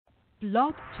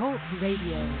Blog Talk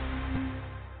Radio.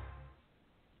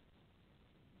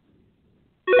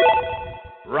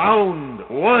 Round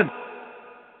one.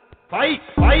 Fight,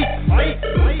 fight, fight,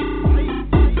 fight, fight.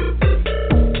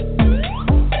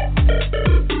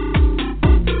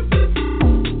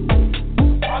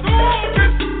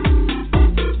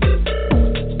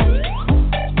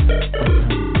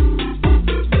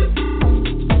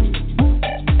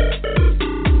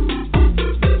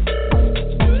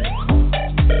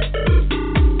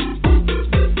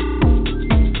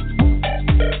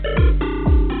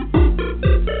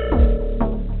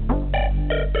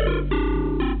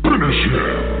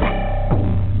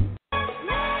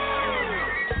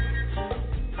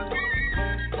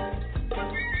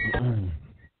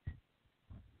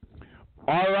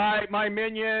 My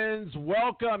minions,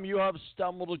 welcome. You have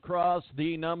stumbled across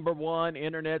the #1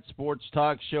 internet sports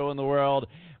talk show in the world.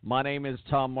 My name is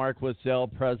Tom-Marquis, El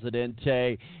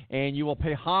Presidente, and you will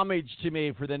pay homage to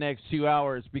me for the next 2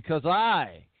 hours because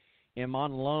I am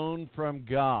on loan from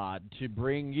God to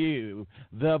bring you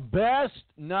the best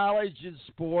knowledge in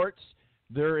sports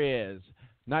there is.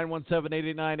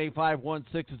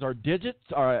 917-889-8516 is our digits.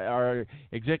 Our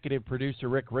executive producer,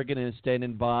 Rick-Riggin, is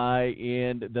standing by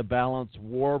in the Balance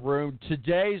War Room.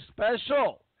 Today's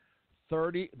special,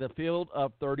 the Field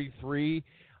of 33.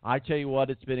 I tell you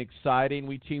what, it's been exciting.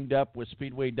 We teamed up with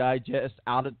Speedway Digest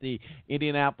out at the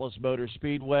Indianaoplis Motor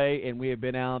Speedway, and we have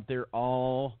been out there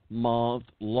all month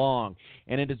long.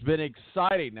 And it has been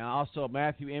exciting. Now, also,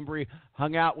 Matthew Embry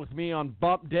hung out with me on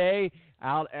Bump Day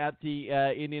out at the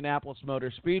Indianaoplis Motor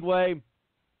Speedway.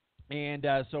 And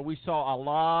so we saw a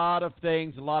lot of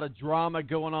things, a lot of drama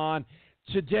going on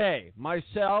today.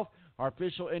 Myself, our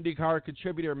official IndyCar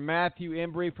contributor, Matthew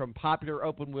Embry from Popular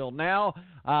Open Wheel Now,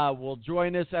 will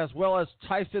join us, as well as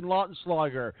Tyson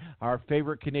Lautenschlager, our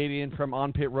favorite Canadian from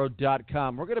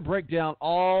OnPitRoad.com. We're going to break down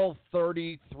all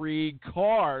 33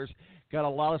 cars. Got a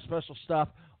lot of special stuff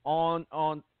on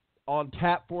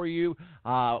tap for you.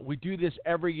 We do this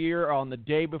every year on the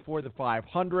day before the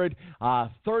 500.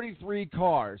 33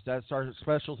 cars. That's our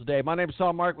special today. My name is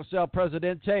Tom-Marquis, El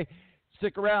Presidente.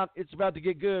 Stick around. It's about to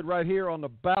get good right here on the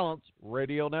Balance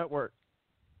Radio Network.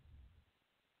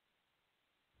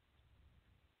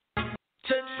 Tonight,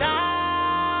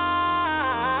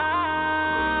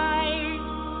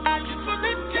 I just want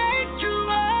to take you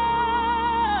away.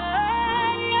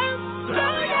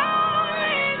 Blow your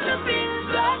hands up in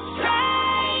the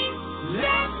sky.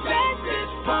 Let's set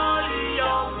this party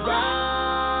alright.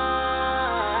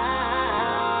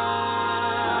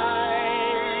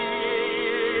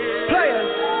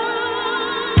 Players,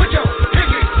 put your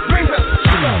pinky rings up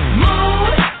to the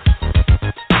moon.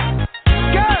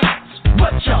 Girls,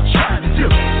 what y'all trying to do?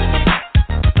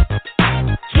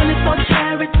 24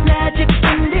 carats magic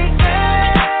in the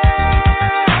air.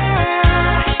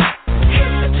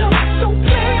 Hit the toe so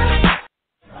clear.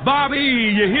 Bobby,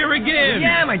 you here again?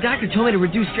 Yeah, my doctor told me to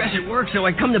reduce stress at work, so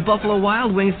I come to Buffalo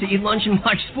Wild Wings to eat lunch and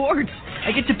watch sports.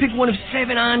 I get to pick one of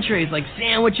 7 entrees, like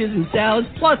sandwiches and salads,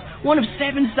 plus one of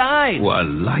 7 sides. Well, I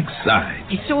like sides.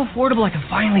 It's so affordable I can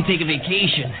finally take a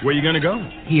vacation. Where you gonna go?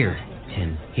 Here,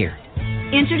 Tim, here.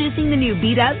 Introducing the new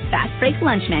Beat Up Fast Break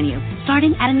Lunch Menu,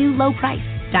 starting at a new low price.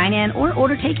 Dine in or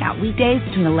order takeout weekdays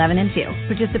between 11 and 2.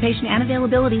 Participation and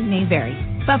availability may vary.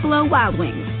 Buffalo Wild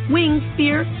Wings. Wings,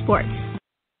 beer, sports.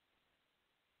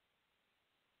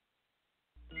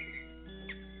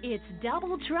 It's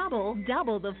double trouble,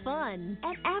 double the fun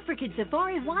at African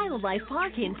Safari Wildlife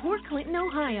Park in Port Clinton,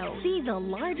 Ohio. See the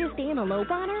largest antelope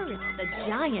on Earth, the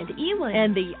giant eland,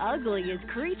 and the ugliest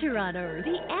creature on Earth,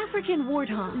 the African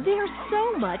warthog. There's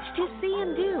so much to see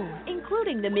and do,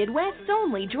 including the Midwest's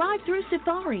only drive-through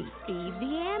safari. Feed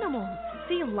the animals,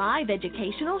 see live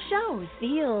educational shows,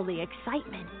 feel the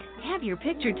excitement. Have your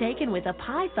picture taken with a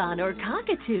python or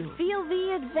cockatoo. Feel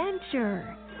the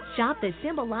adventure. Shop the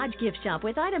Simba Lodge gift shop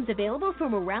with items available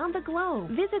from around the globe.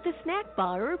 Visit the snack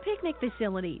bar or picnic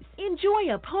facilities. Enjoy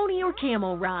a pony or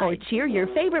camel ride. Or cheer your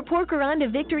favorite porker on to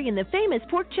victory in the famous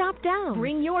Pork Chop Down.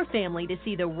 Bring your family to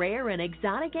see the rare and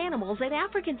exotic animals at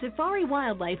African Safari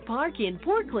Wildlife Park in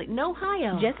Port Clinton,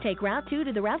 Ohio. Just take Route 2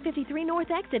 to the Route 53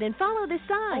 North exit and follow the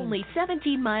sign. Only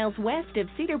 17 miles west of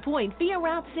Cedar Point via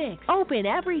Route 6. Open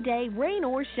every day, rain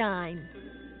or shine.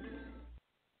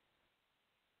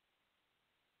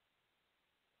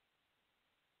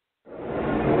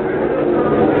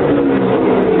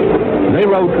 They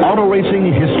wrote auto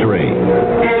racing history.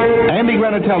 Andy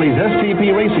Granatelli's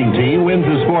STP racing team wins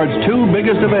the sport's 2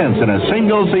 biggest events in a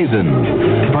single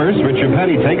season. First, Richard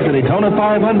Petty takes the Daytona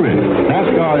 500,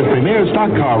 NASCAR's premier stock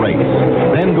car race.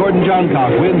 Then Gordon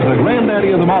Johncock wins the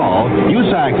granddaddy of them all,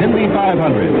 USAC's Indy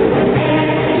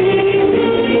 500.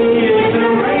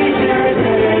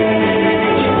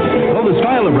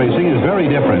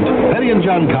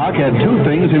 John Cock had two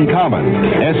things in common: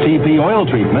 STP oil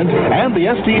treatment and the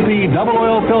STP double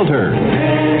oil filter.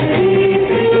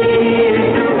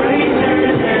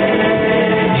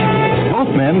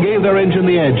 Both men gave their engine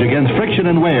the edge against friction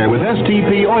and wear with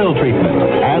STP oil treatment,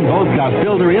 and both got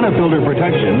filter-in-a-filter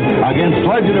protection against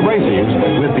sludge and abrasives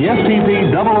with the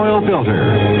STP double oil filter.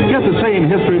 Get the same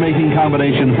history-making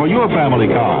combination for your family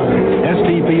car: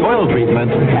 STP oil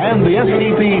treatment and the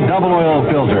STP double oil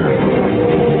filter.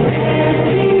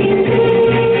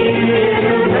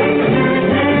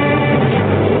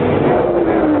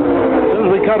 As soon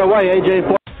as we cut away,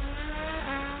 AJ.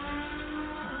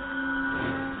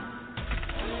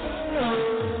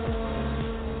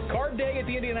 At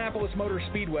the Indianaoplis Motor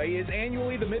Speedway is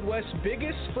annually the Midwest's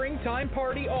biggest springtime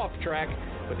party off-track,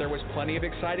 but there was plenty of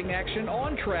exciting action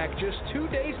on track just 2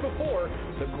 days before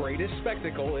the greatest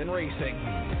spectacle in racing.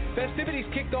 Festivities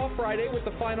kicked off Friday with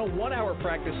the final one-hour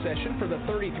practice session for the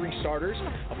 33 starters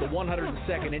of the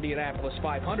 102nd Indianapolis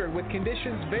 500, with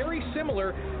conditions very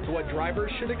similar to what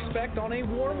drivers should expect on a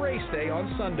warm race day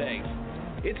on Sunday.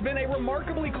 It's been a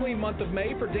remarkably clean month of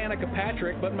May for Danica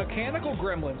Patrick, but mechanical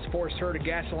gremlins forced her to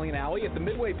gasoline alley at the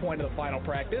midway point of the final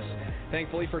practice.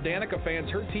 Thankfully for Danica fans,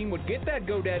 her team would get that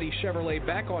GoDaddy Chevrolet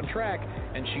back on track,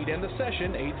 and she'd end the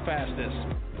session 8th fastest.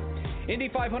 Indy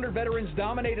 500 veterans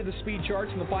dominated the speed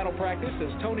charts in the final practice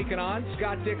as Tony Kanaan,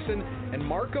 Scott Dixon, and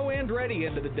Marco Andretti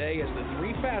ended the day as the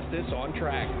three fastest on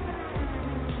track.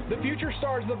 The future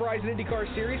stars of the Verizon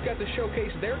IndyCar Series got to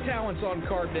showcase their talents on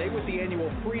card day with the annual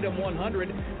Freedom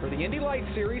 100 for the Indy Lights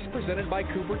Series presented by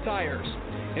Cooper Tires.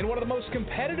 In one of the most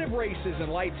competitive races in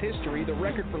Lights history, the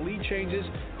record for lead changes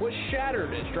was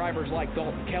shattered as drivers like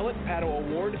Dalton Kellett, Pato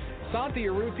O'Ward, Santi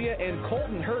Urrutia, and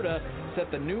Colton Herta set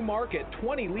the new mark at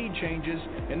 20 lead changes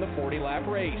in the 40-lap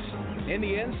race. In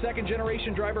the end,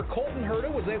 second-generation driver Colton Herta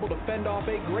was able to fend off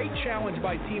a great challenge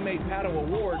by teammate Pato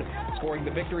O'Ward, scoring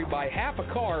the victory by half a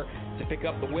car to pick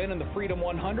up the win in the Freedom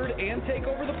 100 and take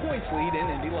over the points lead in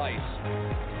Indy Lights.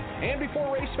 And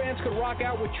before race fans could rock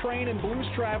out with Train and Blues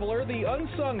Traveler, the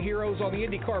unsung heroes on the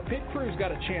IndyCar pit crews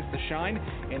got a chance to shine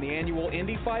in the annual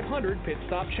Indy 500 Pit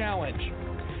Stop Challenge.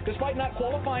 Despite not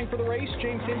qualifying for the race,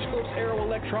 James Hinchcliffe's Aero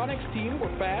Electronics team were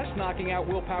fast, knocking out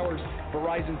Will Power's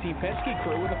Verizon Team Penske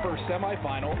crew in the first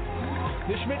semifinal.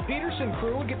 The Schmidt-Peterson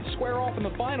crew would get to square off in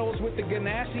the finals with the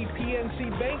Ganassi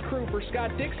PNC Bank crew for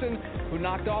Scott Dixon, who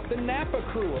knocked off the Napa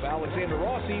crew of Alexander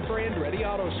Rossi for Andretti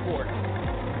Autosport.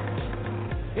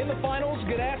 In the finals,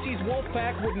 Ganassi's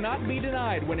Wolfpack would not be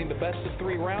denied winning the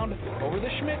best-of-3 round over the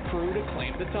Schmidt crew to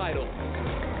claim the title.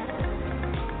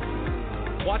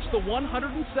 Watch the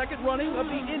 102nd running of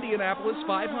the Indianapolis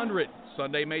 500,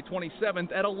 Sunday, May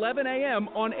 27th at 11 a.m.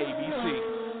 on ABC.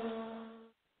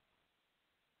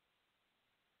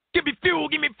 Give me fuel,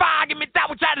 give me fire, give me that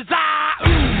which I desire.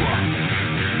 Ooh.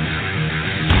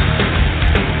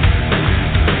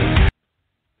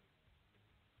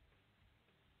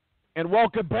 And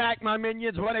welcome back, my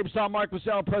minions. My name is tom-marquis,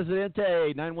 El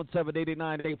Presidente.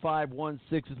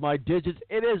 917-889-8516 is my digits.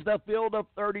 It is the field of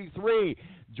 33.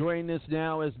 Joining us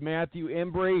now is Matthew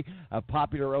Embry of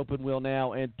Popular Open Wheel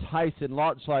Now and Tyson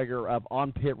Lautenschlager of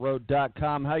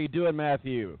OnPitRoad.com. How you doing,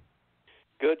 Matthew?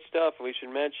 Good stuff. We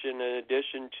should mention, in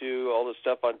addition to all the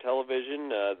stuff on television,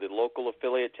 the local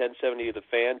affiliate 1070 of the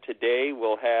Fan today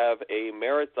will have a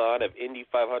marathon of Indy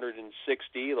 560.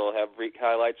 They'll have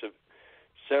highlights of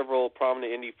several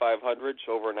prominent Indy 500s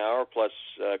over an hour, plus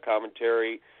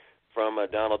commentary from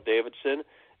Donald Davidson.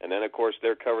 And then, of course,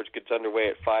 their coverage gets underway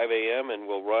at 5 a.m. and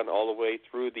will run all the way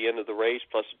through the end of the race,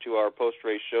 plus a 2-hour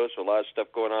post-race show. So a lot of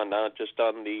stuff going on, not just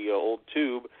on the old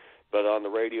tube, but on the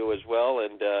radio as well.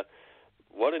 And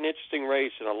what an interesting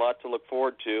race and a lot to look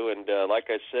forward to. And like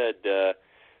I said,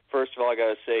 first of all, I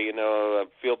got to say, I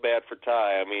feel bad for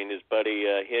Ty. I mean, his buddy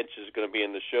Hinch is going to be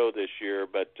in the show this year,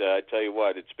 but I tell you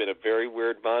what, it's been a very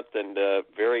weird month and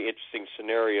very interesting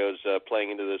scenarios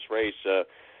playing into this race.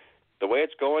 The way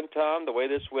it's going, Tom, the way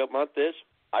this month is,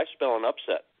 I spell an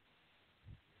upset.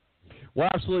 Well,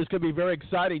 absolutely. It's going to be very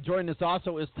exciting. Joining us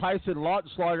also is Tyson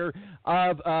Lautenschlager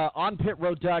of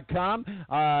OnPitRoad.com,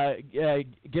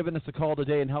 giving us a call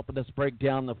today and helping us break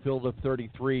down the field of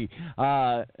 33.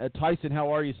 Tyson,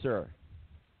 how are you, sir?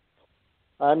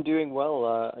 I'm doing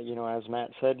well. As Matt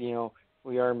said,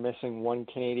 we are missing one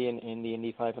Canadian in the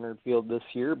Indy 500 field this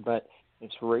year, but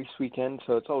it's race weekend,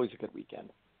 so it's always a good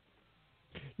weekend.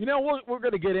 We're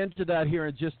going to get into that here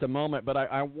in just a moment, but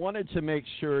I wanted to make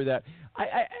sure that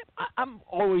I'm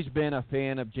always been a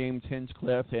fan of James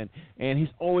Hinchcliffe, and he's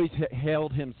always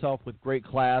held himself with great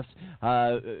class,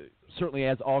 certainly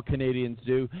as all Canadians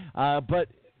do. But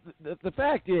the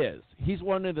fact is, he's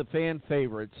one of the fan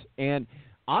favorites, and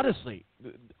honestly,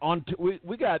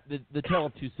 we got the tale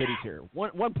of two cities here.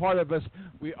 One part of us,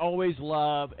 we always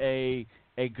love a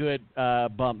good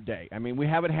bump day. I mean, we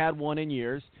haven't had one in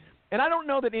years. And I don't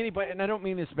know that anybody, and I don't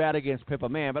mean this bad against Pippa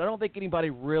Mann, but I don't think anybody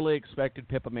really expected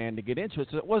Pippa Mann to get into it,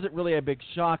 so it wasn't really a big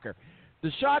shocker.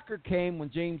 The shocker came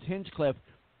when James Hinchcliffe,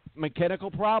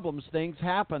 mechanical problems, things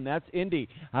happen. That's Indy.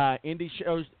 Indy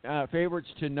shows favorites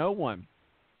to no one.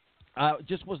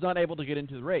 Just was not able to get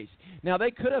into the race. Now,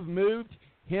 they could have moved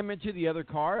him into the other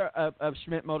car of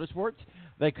Schmidt Motorsports.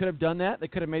 They could have done that. They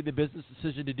could have made the business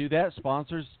decision to do that.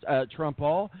 Sponsors trump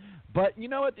all. But, you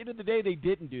know, at the end of the day, they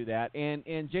didn't do that.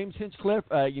 And James Hinchcliffe,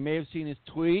 you may have seen his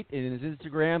tweet and his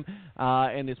Instagram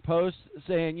and his post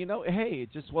saying, you know, hey,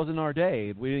 it just wasn't our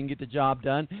day. We didn't get the job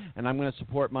done, and I'm going to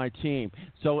support my team.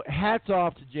 So hats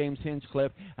off to James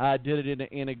Hinchcliffe. Did it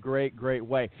in a great, great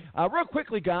way. Real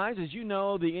quickly, guys, as you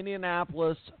know, the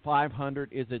Indianapolis 500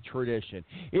 is a tradition.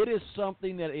 It is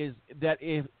something that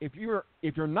if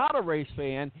you're not a race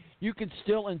fan, you can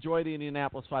still enjoy the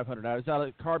Indianapolis 500. I was out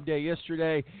at Carb Day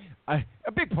yesterday.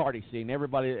 A big party scene.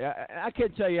 Everybody, I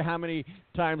can't tell you how many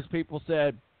times people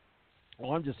said,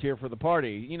 "Oh, I'm just here for the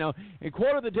party." You know, and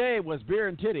quote of the day was beer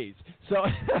and titties. So,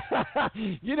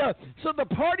 you know, so the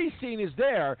party scene is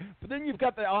there, but then you've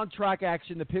got the on-track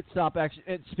action, the pit stop action.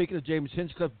 And speaking of James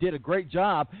Hinchcliffe, did a great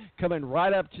job coming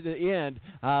right up to the end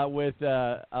with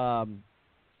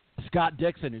Scott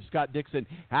Dixon. Scott Dixon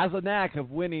has a knack of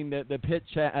winning the pit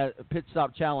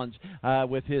stop challenge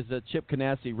with his Chip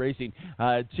Ganassi Racing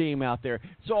team out there.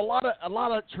 So a lot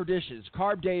of traditions.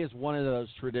 Carb Day is one of those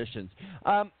traditions.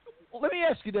 Let me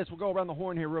ask you this. We'll go around the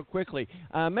horn here real quickly.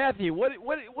 Matthew,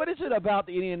 what is it about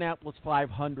the Indianapolis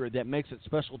 500 that makes it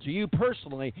special to you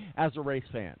personally as a race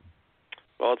fan?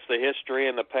 Well, it's the history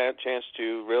and the chance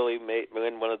to really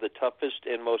win one of the toughest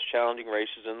and most challenging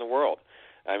races in the world.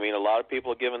 I mean, a lot of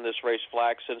people have given this race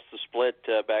flack since the split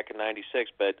back in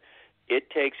 '96, but it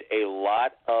takes a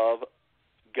lot of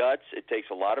guts, it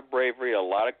takes a lot of bravery, a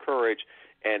lot of courage,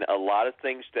 and a lot of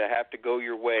things to have to go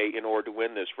your way in order to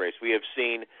win this race. We have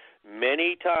seen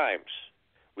many times,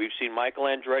 we've seen Michael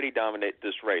Andretti dominate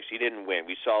this race. He didn't win.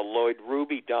 We saw Lloyd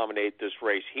Ruby dominate this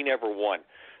race. He never won.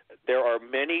 There are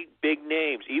many big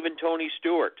names, even Tony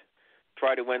Stewart,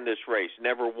 try to win this race,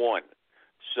 never won.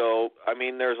 So, I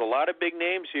mean, there's a lot of big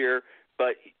names here,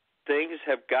 but things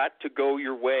have got to go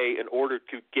your way in order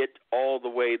to get all the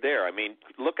way there. I mean,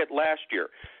 look at last year.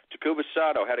 Takuba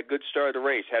Sato had a good start of the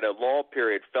race, had a lull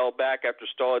period, fell back after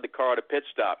stalling the car at a pit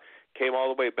stop, came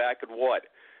all the way back and won.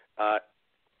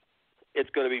 It's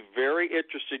going to be very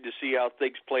interesting to see how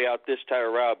things play out this time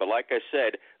around. But like I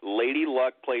said, Lady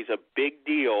Luck plays a big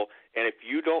deal, and if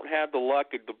you don't have the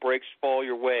luck and the breaks fall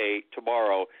your way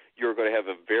tomorrow, you're going to have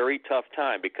a very tough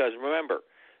time. Because remember,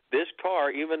 this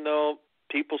car, even though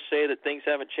people say that things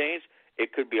haven't changed,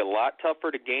 it could be a lot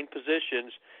tougher to gain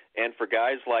positions. And for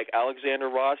guys like Alexander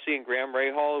Rossi and Graham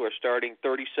Rahal, who are starting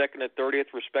 32nd and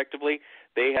 30th respectively,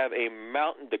 they have a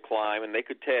mountain to climb, and they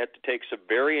could have to take some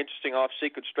very interesting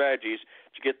off-sequence strategies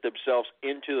to get themselves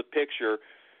into the picture,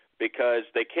 because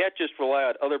they can't just rely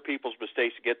on other people's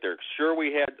mistakes to get there. Sure,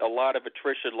 we had a lot of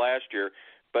attrition last year,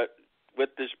 but with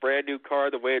this brand-new car,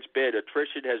 the way it's been,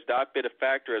 attrition has not been a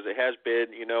factor as it has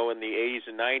been, you know, in the 80s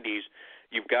and 90s.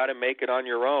 You've got to make it on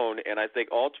your own, and I think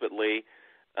ultimately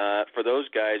for those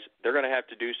guys, they're going to have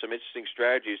to do some interesting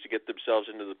strategies to get themselves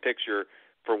into the picture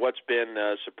for what's been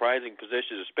surprising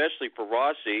positions, especially for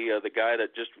Rossi, the guy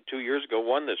that just 2 years ago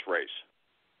won this race.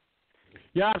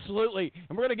 Yeah, absolutely.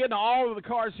 And we're going to get into all of the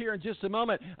cars here in just a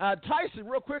moment. Tyson,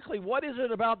 real quickly, what is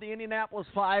it about the Indianapolis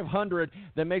 500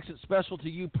 that makes it special to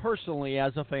you personally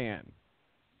as a fan?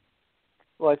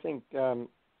 Well, I think kind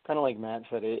of like Matt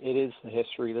said, it is the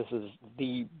history. This is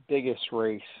the biggest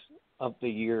race of the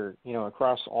year, you know,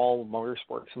 across all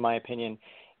motorsports, in my opinion.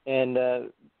 And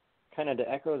kind of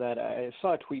to echo that, I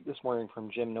saw a tweet this morning from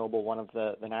Jim Noble, one of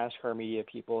the NASCAR media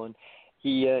people, and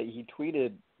he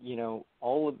tweeted, you know,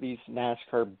 all of these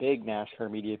big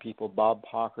NASCAR media people, Bob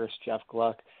Pockris, Jeff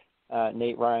Gluck,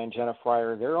 Nate Ryan, Jenna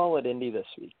Fryer, they're all at Indy this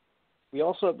week. We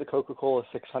also have the Coca-Cola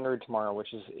 600 tomorrow,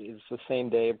 which is the same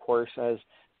day, of course, as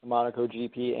the Monaco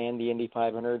GP and the Indy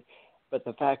 500. But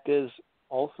the fact is,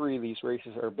 all three of these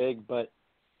races are big, but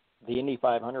the Indy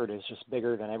 500 is just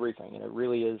bigger than everything, and it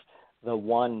really is the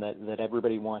one that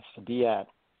everybody wants to be at.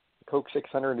 The Coke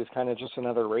 600 is kind of just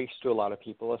another race to a lot of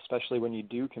people, especially when you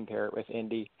do compare it with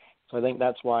Indy. So I think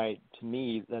that's why, to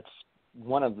me, that's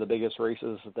one of the biggest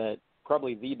races, that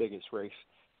probably the biggest race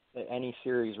that any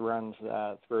series runs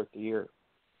throughout the year.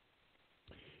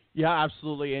 Yeah,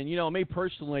 absolutely. And, you know, me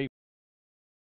personally,